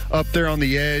spot up there on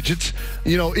the edge.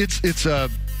 It's a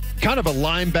kind of a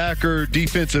linebacker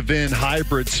defensive end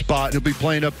hybrid spot. He'll be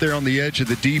playing up there on the edge of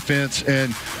the defense,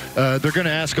 and they're going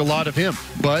to ask a lot of him.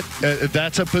 But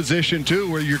that's a position,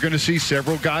 too, where you're going to see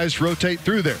several guys rotate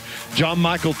through there. John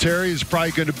Michael Terry is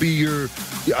probably going to be your,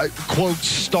 quote,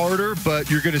 starter, but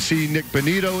you're going to see Nick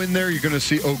Benito in there. You're going to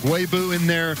see Ogwebu in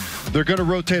there. They're going to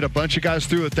rotate a bunch of guys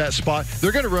through at that spot.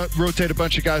 They're going to rotate a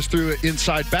bunch of guys through at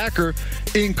inside backer,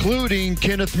 including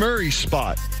Kenneth Murray's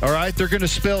spot. All right? They're going to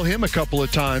spell him a couple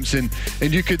of times, and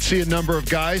you could see a number of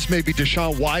guys. Maybe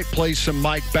Deshaun White plays some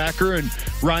Mike backer, and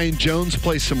Ryan Jones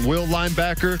plays some Will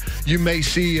linebacker. You may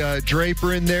see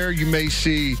Draper in there. You may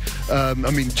see,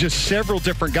 just several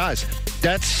different guys.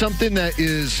 That's something that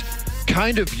is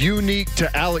kind of unique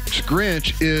to Alex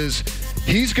Grinch is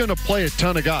he's going to play a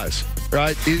ton of guys,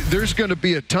 right? There's going to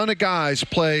be a ton of guys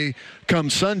play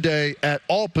come Sunday at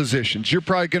all positions. You're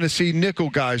probably going to see nickel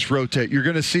guys rotate. You're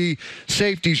going to see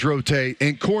safeties rotate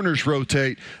and corners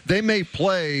rotate. They may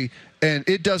play, and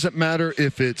it doesn't matter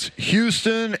if it's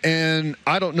Houston and,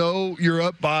 I don't know, you're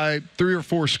up by 3 or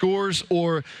 4 scores,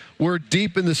 or we're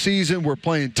deep in the season, we're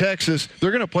playing Texas.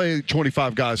 They're going to play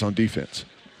 25 guys on defense.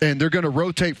 And they're going to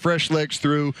rotate fresh legs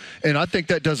through. And I think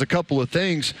that does a couple of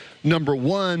things. Number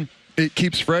one, it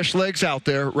keeps fresh legs out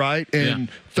there, right? And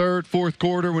third, fourth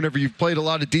quarter, whenever you've played a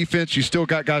lot of defense, you still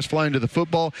got guys flying to the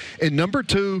football. And number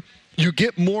two, you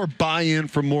get more buy-in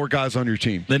from more guys on your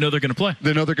team. They know they're going to play.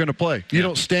 They know they're going to play. You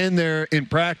don't stand there in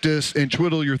practice and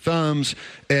twiddle your thumbs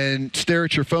and stare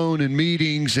at your phone in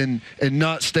meetings and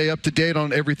not stay up to date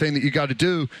on everything that you got to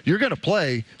do. You're going to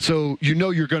play, so you know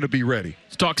you're going to be ready.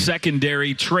 Let's talk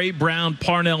secondary. Trey Brown,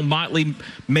 Parnell Motley,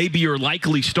 maybe your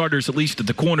likely starters, at least at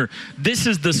the corner. This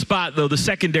is the spot, though, the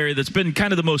secondary that's been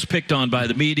kind of the most picked on by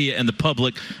the media and the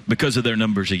public because of their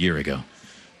numbers a year ago.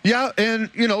 Yeah,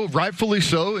 and, rightfully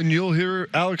so, and you'll hear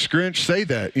Alex Grinch say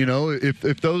that.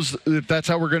 If that's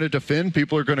how we're going to defend,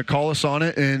 people are going to call us on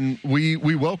it, and we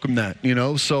welcome that,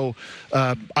 So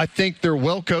I think they're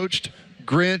well coached.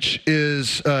 Grinch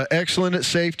is excellent at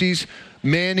safeties.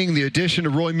 Manning, the addition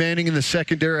of Roy Manning in the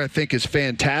secondary, I think is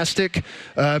fantastic.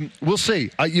 We'll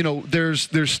see.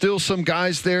 There's still some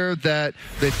guys there that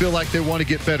they feel like they want to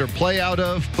get better play out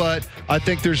of, but I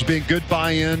think there's been good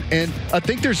buy-in, and I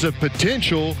think there's a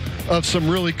potential of some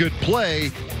really good play.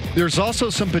 There's also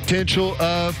some potential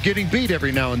of getting beat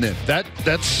every now and then.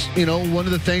 That's one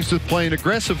of the things with playing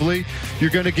aggressively.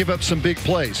 You're going to give up some big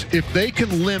plays. If they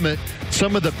can limit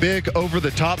some of the big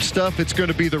over-the-top stuff, it's going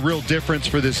to be the real difference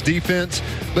for this defense.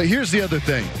 But here's the other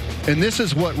thing, and this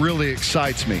is what really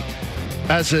excites me.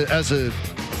 As a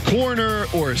corner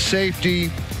or a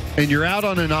safety, and you're out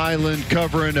on an island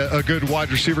covering a good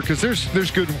wide receiver, because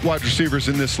there's good wide receivers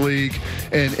in this league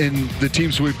and in the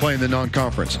teams we play in the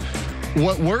non-conference.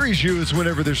 What worries you is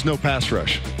whenever there's no pass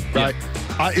rush, right?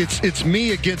 Yeah. It's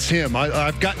me against him.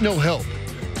 I've got no help.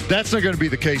 That's not going to be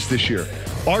the case this year.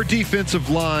 Our defensive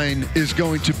line is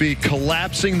going to be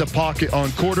collapsing the pocket on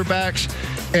quarterbacks,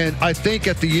 and I think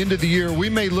at the end of the year, we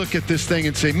may look at this thing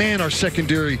and say, man, our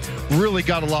secondary really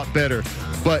got a lot better.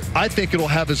 But I think it'll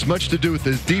have as much to do with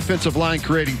the defensive line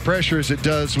creating pressure as it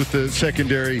does with the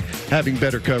secondary having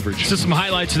better coverage. So some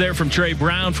highlights there from Trey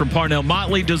Brown, from Parnell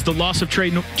Motley. Does the loss of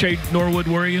Trey Norwood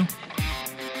worry you?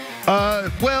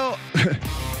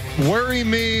 Worry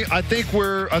me. I think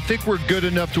we're good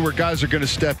enough to where guys are going to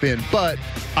step in. But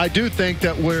I do think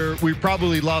that we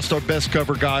probably lost our best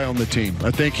cover guy on the team.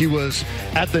 I think he was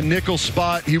at the nickel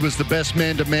spot. He was the best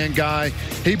man-to-man guy.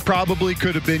 He probably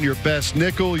could have been your best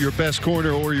nickel, your best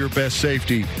corner, or your best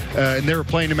safety. And they were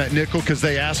playing him at nickel because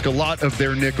they ask a lot of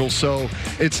their nickel. So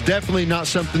it's definitely not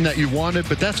something that you wanted,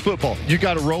 but that's football. You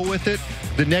got to roll with it.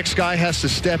 The next guy has to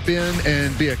step in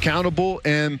and be accountable,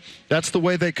 and that's the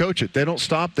way they coach it. They don't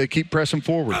stop. They keep pressing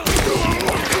forward.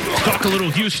 Talk a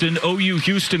little Houston. OU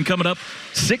Houston coming up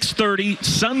 6:30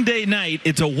 Sunday night.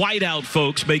 It's a whiteout,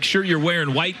 folks. Make sure you're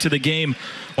wearing white to the game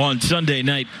on Sunday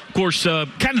night. Of course,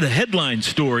 kind of the headline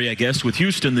story, I guess, with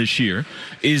Houston this year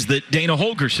is that Dana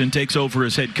Holgorsen takes over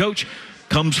as head coach,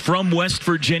 comes from West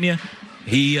Virginia.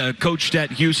 He coached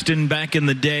at Houston back in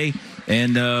the day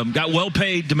and got well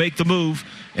paid to make the move,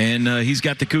 and he's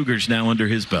got the Cougars now under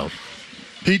his belt.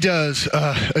 He does.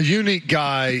 A unique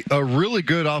guy, a really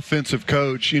good offensive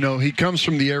coach. He comes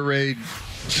from the air raid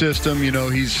system.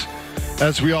 He's,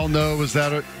 as we all know, was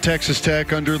that at Texas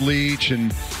Tech under Leach,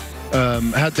 and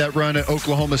had that run at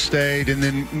Oklahoma State, and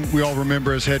then we all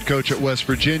remember as head coach at West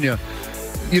Virginia.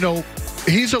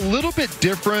 He's a little bit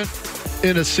different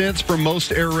in a sense from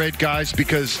most air raid guys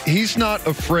because he's not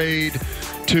afraid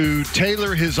to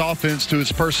tailor his offense to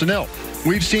his personnel.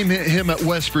 We've seen him at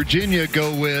West Virginia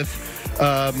go with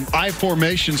I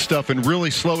formation stuff and really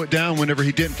slow it down whenever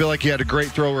he didn't feel like he had a great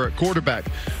thrower at quarterback.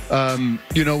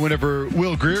 Whenever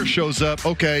Will Grier shows up,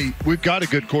 okay, we've got a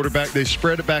good quarterback. They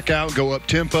spread it back out and go up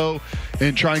tempo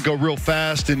and try and go real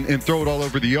fast and throw it all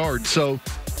over the yard. So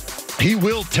he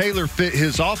will tailor fit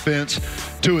his offense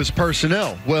to his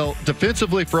personnel. Well,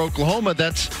 defensively for Oklahoma,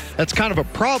 that's kind of a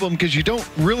problem because you don't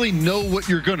really know what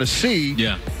you're going to see.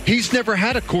 Yeah. He's never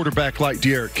had a quarterback like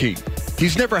D'Eriq King.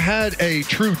 He's never had a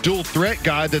true dual threat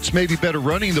guy that's maybe better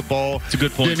running the ball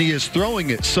than he is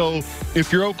throwing it. So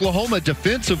if you're Oklahoma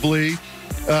defensively,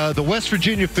 the West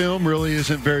Virginia film really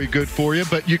isn't very good for you,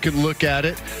 but you can look at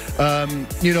it.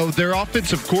 Their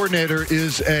offensive coordinator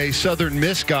is a Southern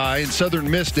Miss guy, and Southern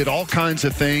Miss did all kinds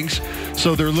of things.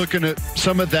 So they're looking at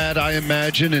some of that, I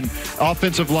imagine, and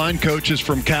offensive line coaches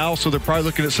from Cal, so they're probably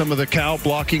looking at some of the Cal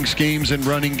blocking schemes and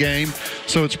running game.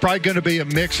 So it's probably going to be a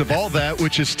mix of all that,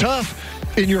 which is tough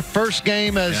in your first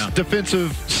game as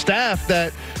defensive staff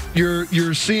that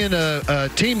you're seeing a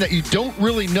team that you don't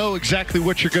really know exactly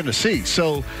what you're going to see.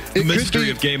 So it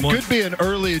could be an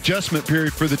early adjustment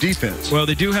period for the defense. Well,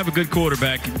 they do have a good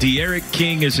quarterback. D'Eriq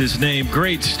King is his name.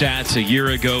 Great stats a year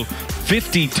ago.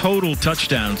 50 total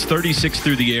touchdowns, 36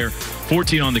 through the air,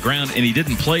 14 on the ground, and he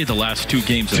didn't play the last 2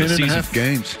 games of the season. 10.5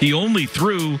 games. He only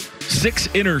threw 6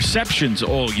 interceptions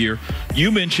all year.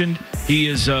 You mentioned he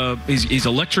is he's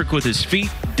electric with his feet,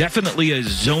 definitely a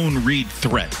zone read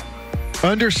threat.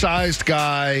 Undersized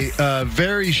guy,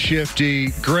 very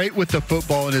shifty, great with the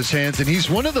football in his hands, and he's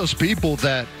one of those people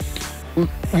that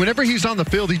whenever he's on the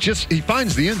field, he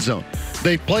finds the end zone.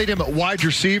 They've played him at wide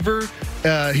receiver.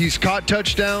 He's caught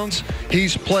touchdowns.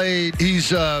 He's played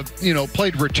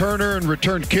returner and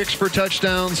returned kicks for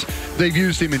touchdowns. They've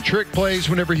used him in trick plays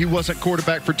whenever he wasn't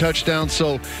quarterback for touchdowns.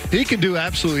 So he can do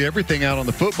absolutely everything out on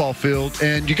the football field.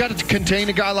 And you got to contain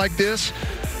a guy like this.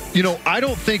 I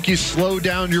don't think you slow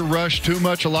down your rush too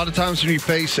much. A lot of times when you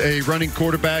face a running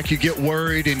quarterback, you get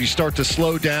worried and you start to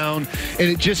slow down, and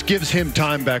it just gives him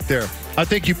time back there. I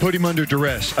think you put him under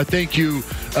duress. I think you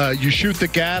shoot the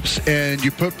gaps and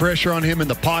you put pressure on him in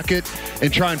the pocket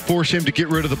and try and force him to get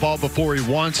rid of the ball before he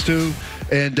wants to.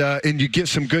 And you get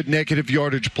some good negative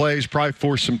yardage plays, probably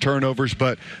force some turnovers.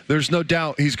 But there's no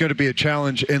doubt he's going to be a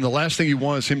challenge. And the last thing you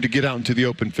want is him to get out into the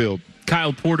open field.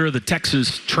 Kyle Porter, the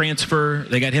Texas transfer,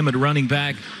 they got him at running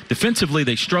back. Defensively,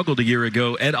 they struggled a year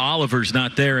ago. Ed Oliver's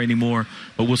not there anymore,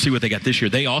 but we'll see what they got this year.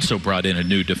 They also brought in a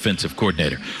new defensive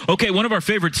coordinator. Okay, one of our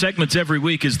favorite segments every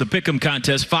week is the Pick'em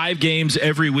contest. 5 games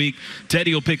every week.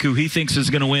 Teddy will pick who he thinks is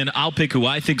going to win. I'll pick who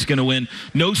I think is going to win.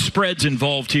 No spreads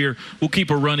involved here. We'll keep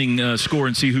a running score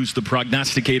and see who's the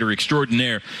prognosticator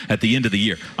extraordinaire at the end of the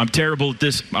year. I'm terrible at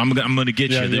this. I'm going to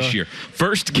get you this year.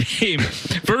 First game,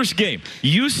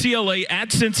 UCLA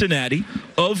at Cincinnati.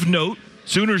 Of note,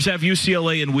 Sooners have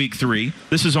UCLA in week 3.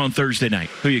 This is on Thursday night.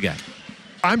 Who you got?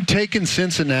 I'm taking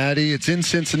Cincinnati. It's in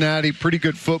Cincinnati. Pretty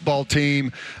good football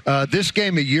team. This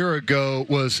game a year ago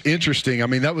was interesting. I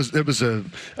mean, it was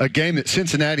a game that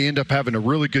Cincinnati ended up having a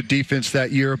really good defense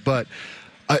that year, but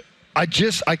I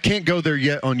can't go there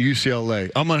yet on UCLA.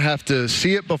 I'm going to have to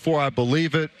see it before I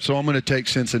believe it, so I'm going to take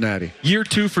Cincinnati. Year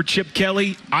 2 for Chip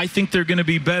Kelly. I think they're going to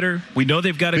be better. We know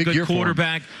they've got a good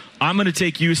quarterback. I'm going to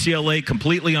take UCLA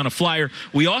completely on a flyer.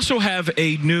 We also have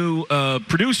a new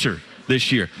producer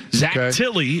this year. Zach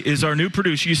Tilley is our new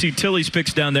producer. You see Tilley's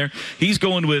picks down there. He's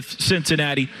going with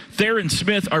Cincinnati. Theron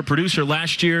Smith, our producer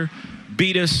last year,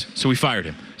 beat us, so we fired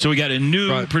him. So we got a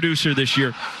new producer this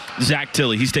year, Zach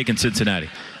Tilley. He's taking Cincinnati.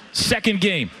 Second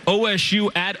game, OSU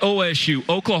at OSU.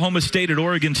 Oklahoma State at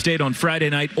Oregon State on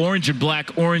Friday night. Orange and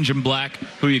black.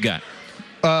 Who you got?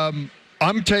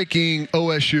 I'm taking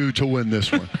OSU to win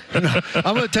this one.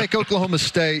 I'm going to take Oklahoma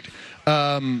State.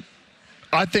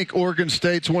 I think Oregon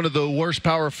State's one of the worst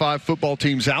Power 5 football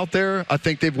teams out there. I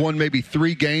think they've won maybe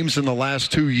 3 games in the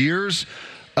last 2 years.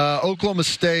 Oklahoma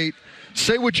State,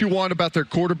 say what you want about their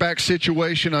quarterback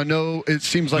situation. I know it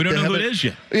seems like we don't know who it is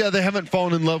yet. Yeah, they haven't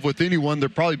fallen in love with anyone. They're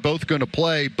probably both going to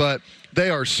play, but they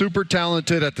are super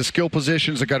talented at the skill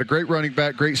positions. They got a great running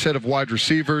back, great set of wide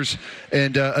receivers,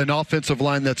 and an offensive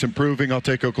line that's improving. I'll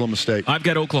take Oklahoma State. I've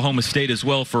got Oklahoma State as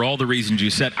well for all the reasons you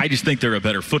said. I just think they're a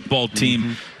better football team.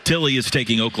 Mm-hmm. Tilley is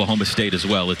taking Oklahoma State as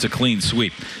well. It's a clean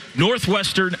sweep.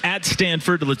 Northwestern at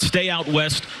Stanford. Let's stay out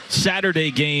west.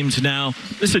 Saturday games now.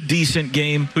 This is a decent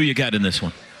game. Who you got in this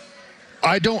one?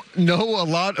 I don't know a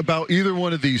lot about either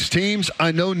one of these teams.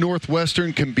 I know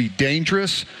Northwestern can be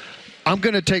dangerous. I'm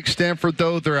going to take Stanford,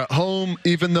 though. They're at home.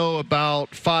 Even though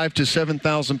about 5,000 to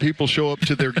 7,000 people show up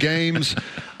to their games,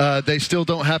 they still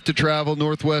don't have to travel.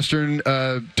 Northwestern,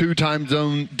 2 time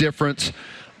zone difference.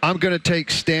 I'm going to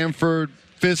take Stanford.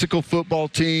 Physical football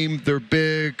team. They're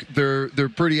big. They're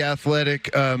pretty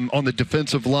athletic on the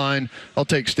defensive line. I'll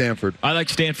take Stanford. I like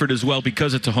Stanford as well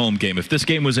because it's a home game. If this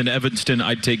game was in Evanston,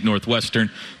 I'd take Northwestern.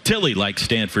 Tilly likes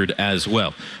Stanford as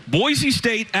well. Boise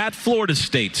State at Florida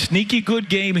State. Sneaky good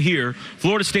game here.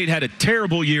 Florida State had a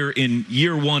terrible year in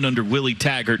year 1 under Willie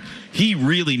Taggart. He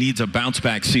really needs a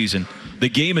bounce-back season. The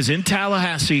game is in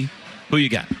Tallahassee. Who you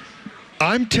got?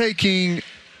 I'm taking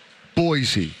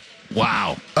Boise.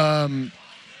 Wow.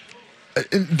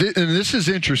 And this is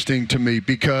interesting to me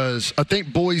because I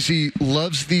think Boise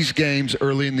loves these games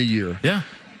early in the year. Yeah.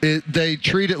 They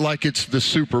treat it like it's the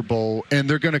Super Bowl, and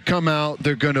they're going to come out.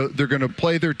 They're going to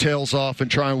play their tails off and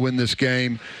try and win this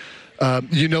game.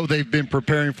 They've been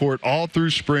preparing for it all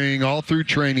through spring, all through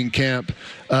training camp.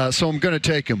 So I'm going to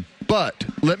take them. But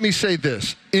let me say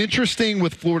this: interesting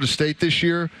with Florida State this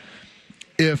year.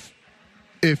 If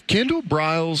Kendall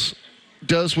Briles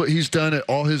does what he's done at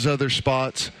all his other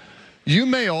spots, you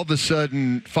may all of a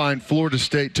sudden find Florida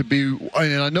State to be,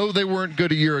 and I know they weren't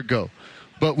good a year ago,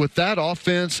 but with that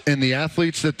offense and the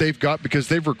athletes that they've got, because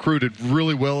they've recruited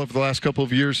really well over the last couple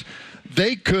of years,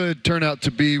 they could turn out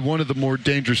to be one of the more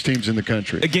dangerous teams in the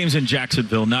country. The game's in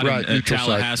Jacksonville, not in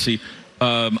Tallahassee.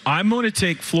 I'm going to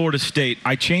take Florida State.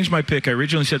 I changed my pick. I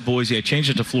originally said Boise. I changed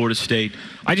it to Florida State.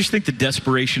 I just think the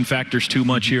desperation factor's too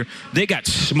much here. They got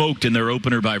smoked in their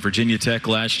opener by Virginia Tech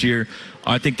last year.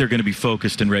 I think they're going to be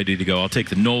focused and ready to go. I'll take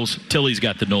the Noles. Tilly's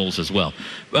got the Noles as well.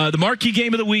 The marquee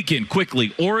game of the weekend,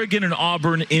 quickly, Oregon and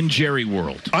Auburn in Jerry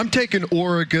World. I'm taking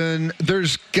Oregon.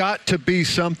 There's got to be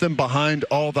something behind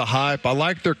all the hype. I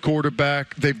like their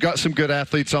quarterback. They've got some good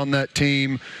athletes on that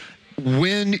team.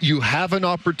 When you have an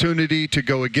opportunity to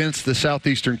go against the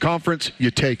Southeastern Conference,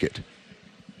 you take it.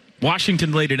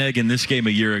 Washington laid an egg in this game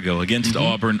a year ago against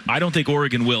Auburn. I don't think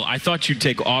Oregon will. I thought you'd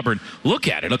take Auburn. Look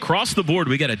at it. Across the board,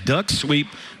 we got a duck sweep.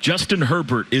 Justin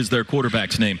Herbert is their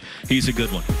quarterback's name. He's a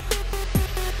good one.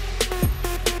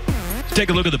 Let's take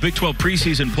a look at the Big 12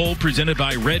 preseason poll presented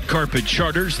by Red Carpet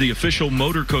Charters, the official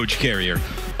motor coach carrier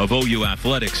of OU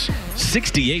Athletics.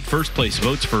 68 first-place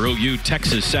votes for OU,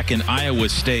 Texas second, Iowa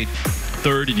State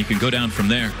third, and you can go down from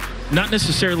there. Not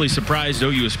necessarily surprised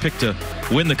OU has picked to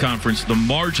win the conference. The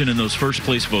margin in those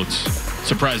first-place votes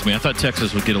surprised me. I thought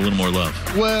Texas would get a little more love.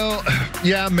 Well,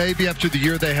 yeah, maybe after the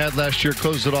year they had last year,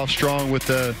 closed it off strong with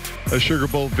a Sugar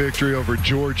Bowl victory over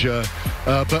Georgia.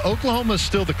 But Oklahoma is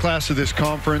still the class of this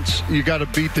conference. You got to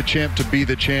beat the champ to be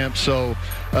the champ. So,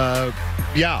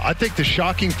 yeah, I think the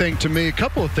shocking thing to me, a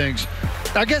couple of things.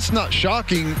 I guess not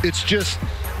shocking.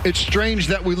 It's strange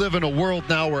that we live in a world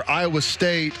now where Iowa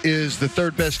State is the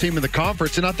third best team in the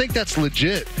conference, and I think that's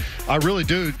legit. I really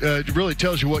do. It really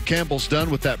tells you what Campbell's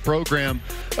done with that program.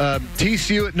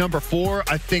 TCU at number 4,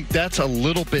 I think that's a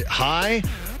little bit high,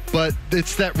 but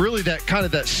it's that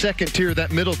second tier,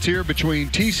 that middle tier between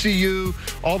TCU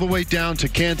all the way down to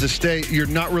Kansas State. You're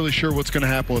not really sure what's going to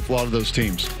happen with a lot of those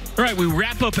teams. All right, we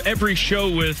wrap up every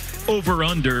show with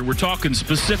over-under. We're talking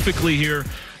specifically here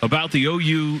about the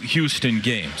OU-Houston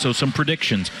game. So some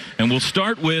predictions. And we'll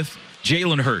start with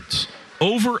Jalen Hurts.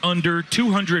 Over-under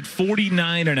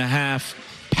 249.5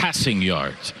 passing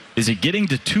yards. Is it getting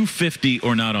to 250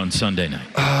 or not on Sunday night?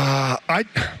 I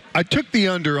took the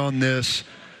under on this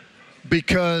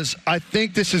because I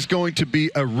think this is going to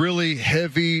be a really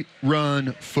heavy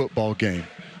run football game.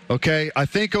 Okay, I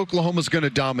think Oklahoma's going to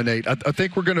dominate. I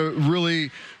think we're going to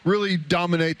really, really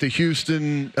dominate the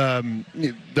Houston,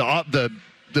 the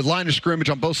line of scrimmage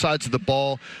on both sides of the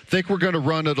ball. I think we're going to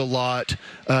run it a lot.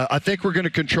 I think we're going to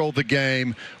control the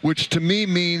game, which to me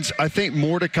means I think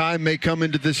Mordecai may come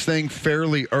into this thing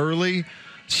fairly early.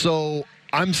 So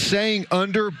I'm saying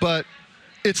under, but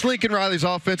it's Lincoln Riley's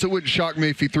offense. It wouldn't shock me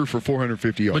if he threw for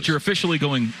 450 yards. But you're officially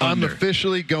going under. I'm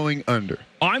officially going under.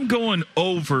 I'm going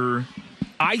over.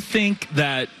 I think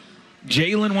that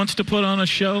Jalen wants to put on a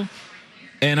show,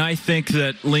 and I think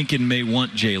that Lincoln may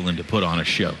want Jalen to put on a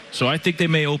show. So I think they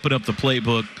may open up the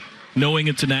playbook, knowing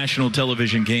it's a national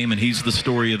television game and he's the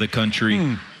story of the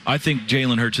country. I think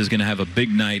Jalen Hurts is going to have a big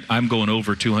night. I'm going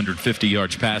over 250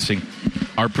 yards passing.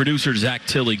 Our producer, Zach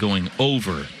Tilley, going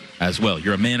over as well.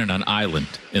 You're a man on an island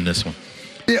in this one.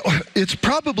 Yeah, it's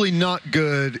probably not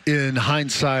good in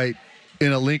hindsight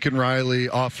in a Lincoln Riley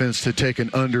offense to take an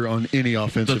under on any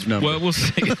offensive number. Well, we'll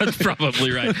see. That's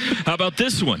probably right. How about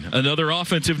this one? Another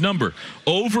offensive number.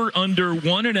 Over under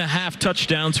 1.5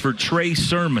 touchdowns for Trey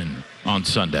Sermon on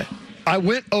Sunday. I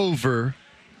went over,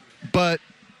 but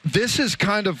this is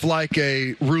kind of like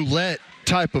a roulette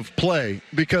type of play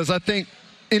because I think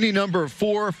any number of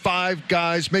 4 or 5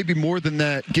 guys, maybe more than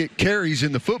that, get carries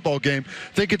in the football game.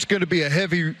 I think it's going to be a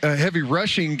heavy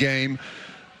rushing game.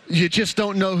 You just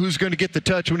don't know who's going to get the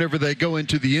touch whenever they go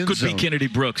into the end zone. Could be Kennedy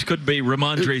Brooks. Could be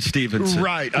Ramondre Stevenson.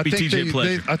 Right. Could be TJ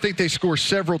Pleasure. I think they score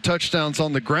several touchdowns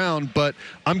on the ground, but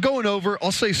I'm going over.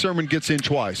 I'll say Sermon gets in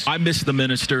twice. I miss the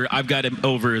minister. I've got him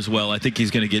over as well. I think he's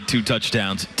going to get 2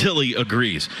 touchdowns. Tilly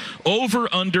agrees.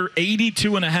 Over under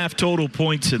 82.5 total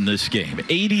points in this game.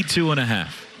 82.5.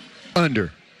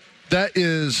 Under. That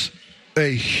is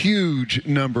a huge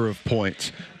number of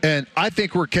points. And I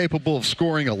think we're capable of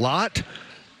scoring a lot.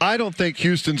 I don't think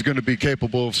Houston's going to be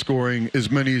capable of scoring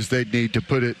as many as they'd need to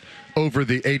put it over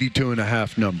the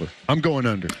 82.5 number. I'm going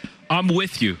under. I'm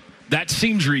with you. That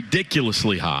seems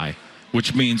ridiculously high,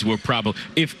 which means we're probably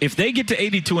if they get to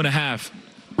 82.5,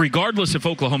 regardless if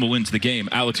Oklahoma wins the game,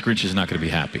 Alex Grinch is not going to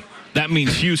be happy. That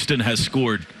means Houston has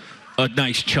scored a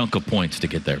nice chunk of points to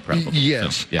get there, probably.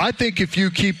 Yes. So, yeah. I think if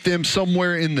you keep them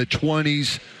somewhere in the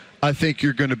 20s, I think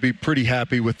you're going to be pretty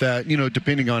happy with that,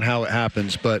 depending on how it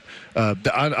happens. But I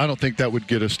don't think that would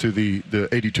get us to the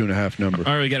 82.5 number.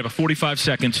 All right, we got about 45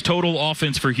 seconds. Total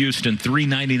offense for Houston,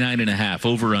 399.5.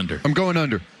 Over, under. I'm going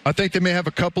under. I think they may have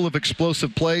a couple of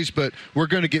explosive plays, but we're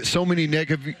going to get so many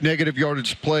negative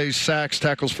yardage plays, sacks,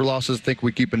 tackles for losses. I think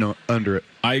we keep it under it.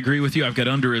 I agree with you. I've got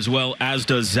under as well, as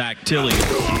does Zach Tilley.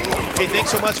 Hey, thanks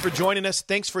so much for joining us.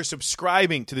 Thanks for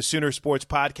subscribing to the Sooner Sports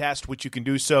Podcast, which you can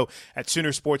do so at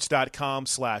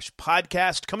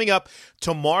Soonersports.com/podcast. Coming up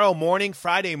tomorrow morning,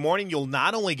 Friday morning, you'll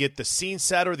not only get the scene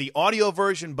setter, the audio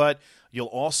version, but you'll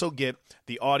also get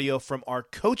the audio from our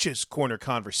Coaches Corner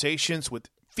conversations with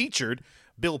featured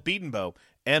Bill Beatonbow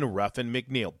and Ruffin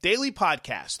McNeil. Daily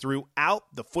podcast throughout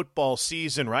the football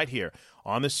season right here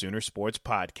on the Sooner Sports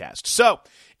Podcast. So,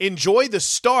 enjoy the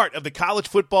start of the college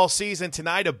football season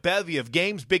tonight. A bevy of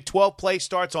games. Big 12 play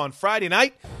starts on Friday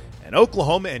night, and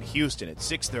Oklahoma and Houston at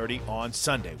 6:30 on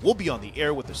Sunday. We'll be on the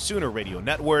air with the Sooner Radio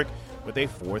Network with a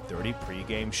 4:30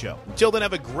 pregame show. Until then,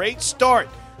 have a great start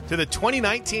to the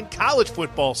 2019 college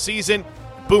football season.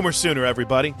 Boomer Sooner,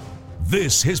 everybody.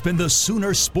 This has been the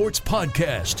Sooner Sports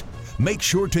Podcast. Make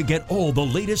sure to get all the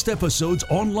latest episodes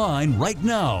online right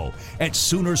now at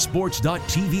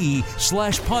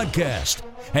Soonersports.tv/podcast.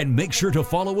 And make sure to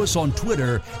follow us on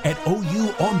Twitter at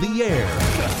OU On The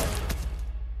Air.